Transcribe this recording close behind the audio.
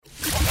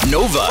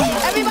Nova.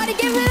 Everybody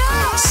give it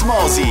up!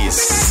 Smallzy's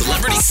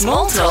Celebrity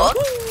Small Talk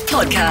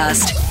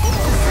Podcast.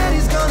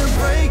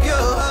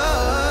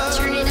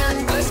 Turn it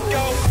up. Let's go.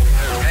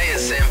 Hey,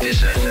 it's Sam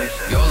Fisher.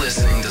 You're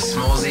listening to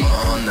Smallzy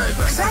on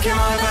Nova.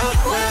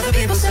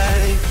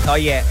 Oh,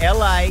 yeah,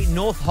 LA,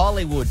 North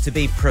Hollywood, to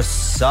be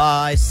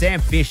precise. Sam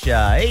Fisher.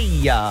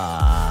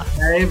 Hey-ya.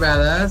 Hey,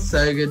 brother.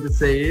 So good to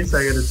see you. So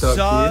good to talk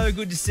to you. So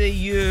good to see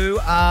you.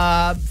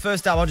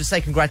 First up, I'll just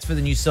say congrats for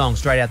the new song,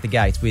 straight out the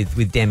gates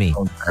with Demi.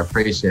 I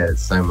appreciate it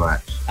so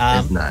much.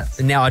 It's nuts.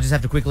 Now, I just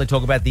have to quickly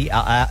talk about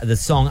the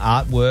song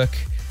artwork.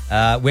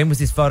 When was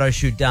this photo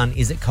shoot done?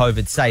 Is it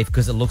COVID safe?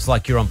 Because it looks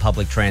like you're on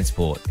public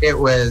transport. It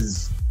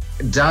was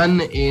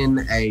done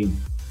in a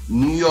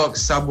New York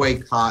subway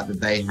cart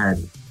that they had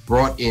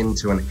brought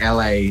into an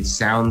LA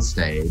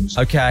soundstage.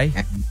 Okay.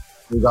 And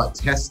we got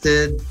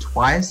tested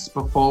twice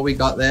before we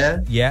got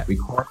there. Yeah. We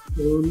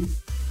quarantined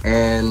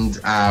and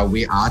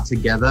we are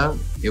together.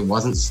 It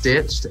wasn't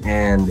stitched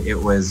and it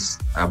was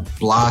a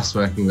blast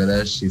working with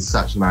her. She's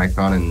such an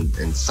icon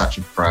and such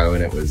a pro,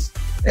 and it was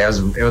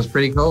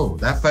pretty cool.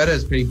 That photo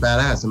is pretty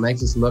badass. It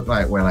makes us look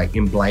like we're like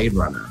in Blade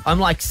Runner. I'm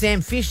like,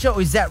 Sam Fisher,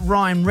 or is that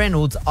Ryan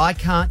Reynolds? I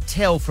can't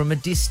tell from a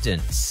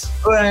distance.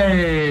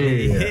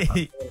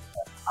 Hey.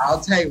 I'll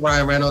take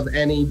Ryan Reynolds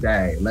any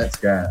day. Let's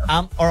go.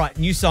 All right,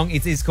 new song.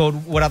 It's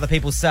called What Other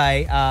People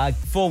Say.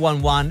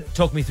 411,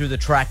 talk me through the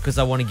track because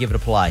I want to give it a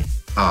play.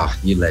 Oh,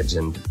 you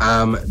legend.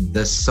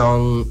 The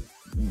song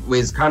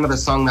was kind of the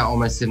song that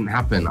almost didn't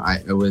happen.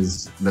 It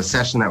was the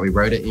session that we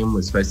wrote it in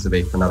was supposed to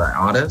be for another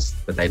artist,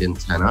 but they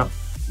didn't turn up.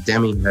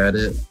 Demi heard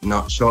it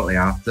not shortly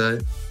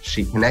after.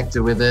 She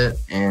connected with it,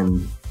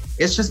 and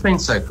it's just been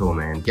so cool,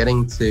 man.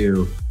 Getting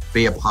to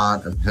be a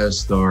part of her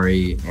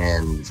story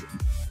and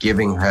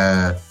giving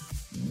her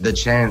the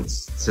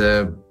chance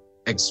to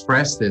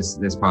express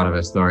this part of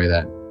her story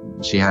that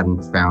she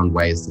hadn't found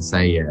ways to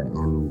say yet.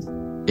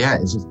 And yeah,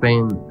 it's just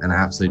been an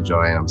absolute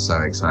joy, and I'm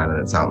so excited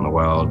it's out in the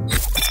world.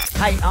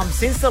 Hey,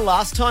 since the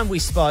last time we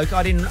spoke,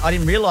 I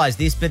didn't realise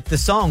this, but the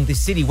song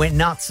 "This City" went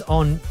nuts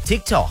on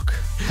TikTok.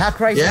 How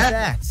crazy is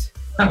that?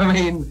 I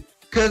mean,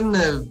 couldn't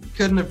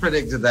have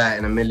predicted that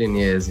in a million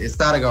years. It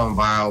started going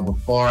viral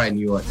before I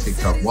knew what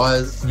TikTok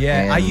was.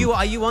 Yeah. Are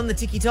you on the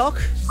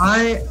TikTok?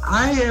 I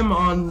am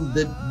on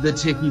the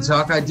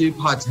TikTok. I do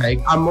partake.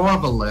 I'm more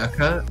of a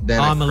lurker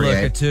than I'm a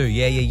lurker too.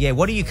 Yeah.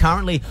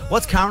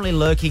 What's currently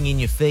lurking in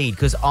your feed?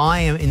 Because I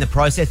am in the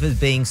process of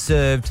being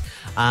served.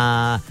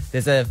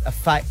 There's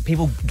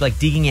people like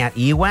digging out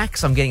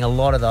earwax. I'm getting a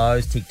lot of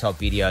those TikTok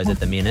videos at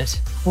the minute.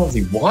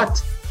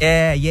 What?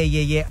 Yeah.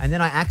 And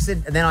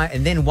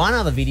then one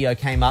other video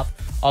came up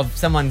of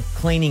someone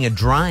cleaning a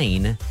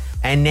drain,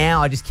 and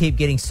now I just keep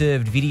getting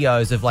served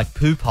videos of like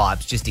poo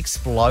pipes just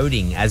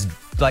exploding as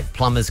like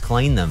plumbers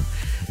clean them.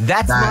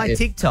 That's my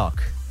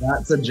TikTok.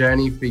 That's a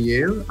journey for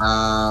you.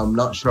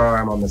 Not sure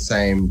I'm on the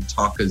same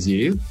talk as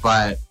you,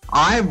 but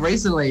I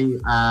recently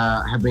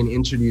have been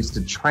introduced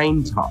to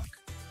Train Talk,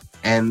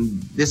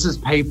 and this is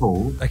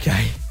people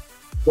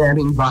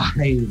standing by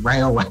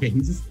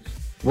railways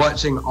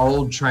watching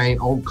old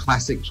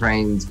classic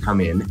trains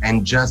come in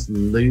and just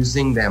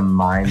losing their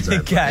minds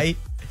over it. I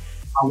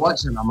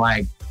watch them, I'm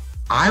like,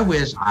 I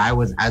wish I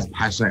was as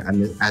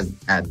passionate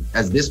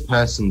as this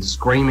person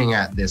screaming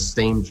at this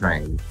steam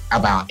train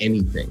about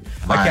anything.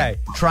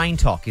 Train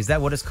Talk, is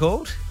that what it's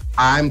called?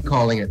 I'm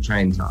calling it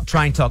Train Talk.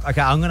 Train Talk. Okay,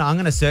 I'm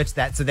gonna search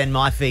that, so then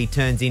my feed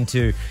turns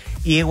into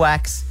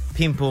earwax,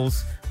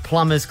 pimples,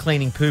 plumbers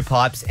cleaning poo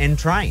pipes, and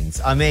trains.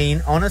 I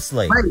mean,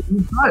 honestly. Wait,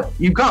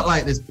 you've got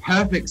like this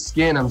perfect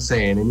skin, I'm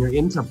seeing, and you're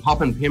into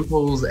popping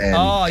pimples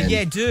and...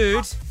 yeah,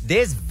 dude.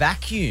 There's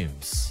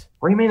vacuums.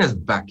 What do you mean there's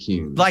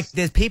vacuums? Like,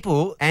 there's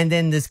people, and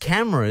then there's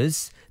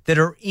cameras that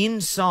are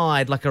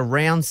inside like a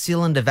round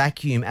cylinder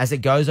vacuum as it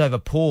goes over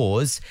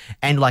pores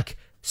and like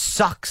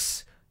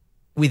sucks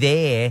with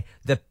air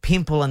the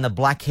pimple and the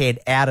blackhead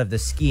out of the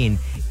skin.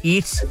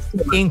 It's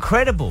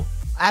incredible.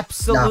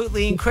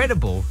 Absolutely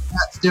incredible.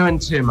 That's doing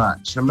too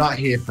much. I'm not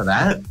here for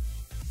that.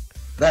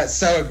 That's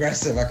so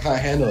aggressive. I can't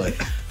handle it.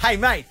 Hey,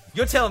 mate,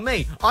 you're telling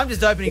me I'm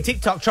just opening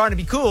TikTok trying to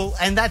be cool,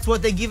 and that's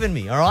what they're giving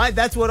me, all right?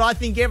 That's what I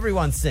think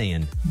everyone's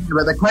seeing.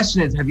 But the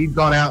question is, have you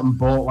gone out and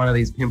bought one of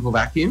these pimple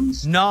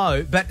vacuums?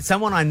 No, but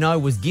someone I know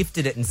was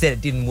gifted it and said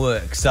it didn't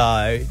work,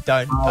 so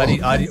don't...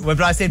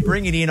 but I said,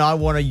 bring it in, I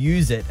want to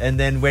use it, and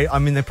then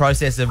I'm in the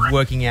process of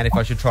working out if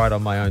I should try it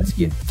on my own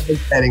skin.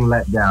 Getting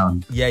let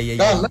down. Yeah.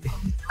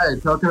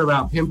 Talking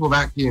about pimple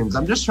vacuums,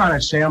 I'm just trying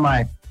to share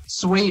my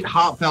sweet,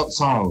 heartfelt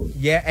song.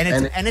 Yeah,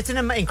 and it's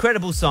an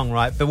incredible song,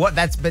 right?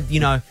 But you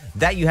know,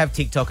 that you have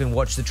TikTok and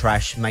Watch the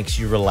Trash makes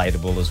you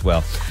relatable as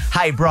well.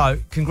 Hey, bro,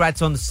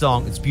 congrats on the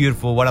song. It's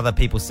beautiful. What other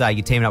people say?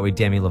 You're teaming up with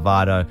Demi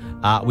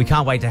Lovato. We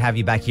can't wait to have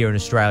you back here in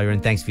Australia,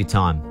 and thanks for your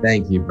time.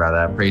 Thank you, brother.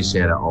 I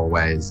appreciate it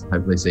always.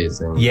 Hopefully see you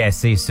soon. Yeah,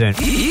 see you soon.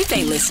 You've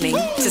been listening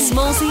to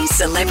Smallzy's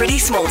Celebrity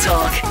Small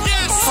Talk.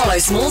 Yes! Follow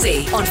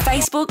Smallzy on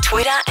Facebook,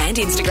 Twitter and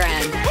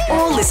Instagram.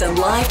 Or listen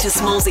live to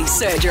Smallzy's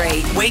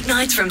Surgery,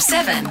 weeknights from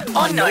 7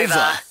 on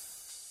Nova.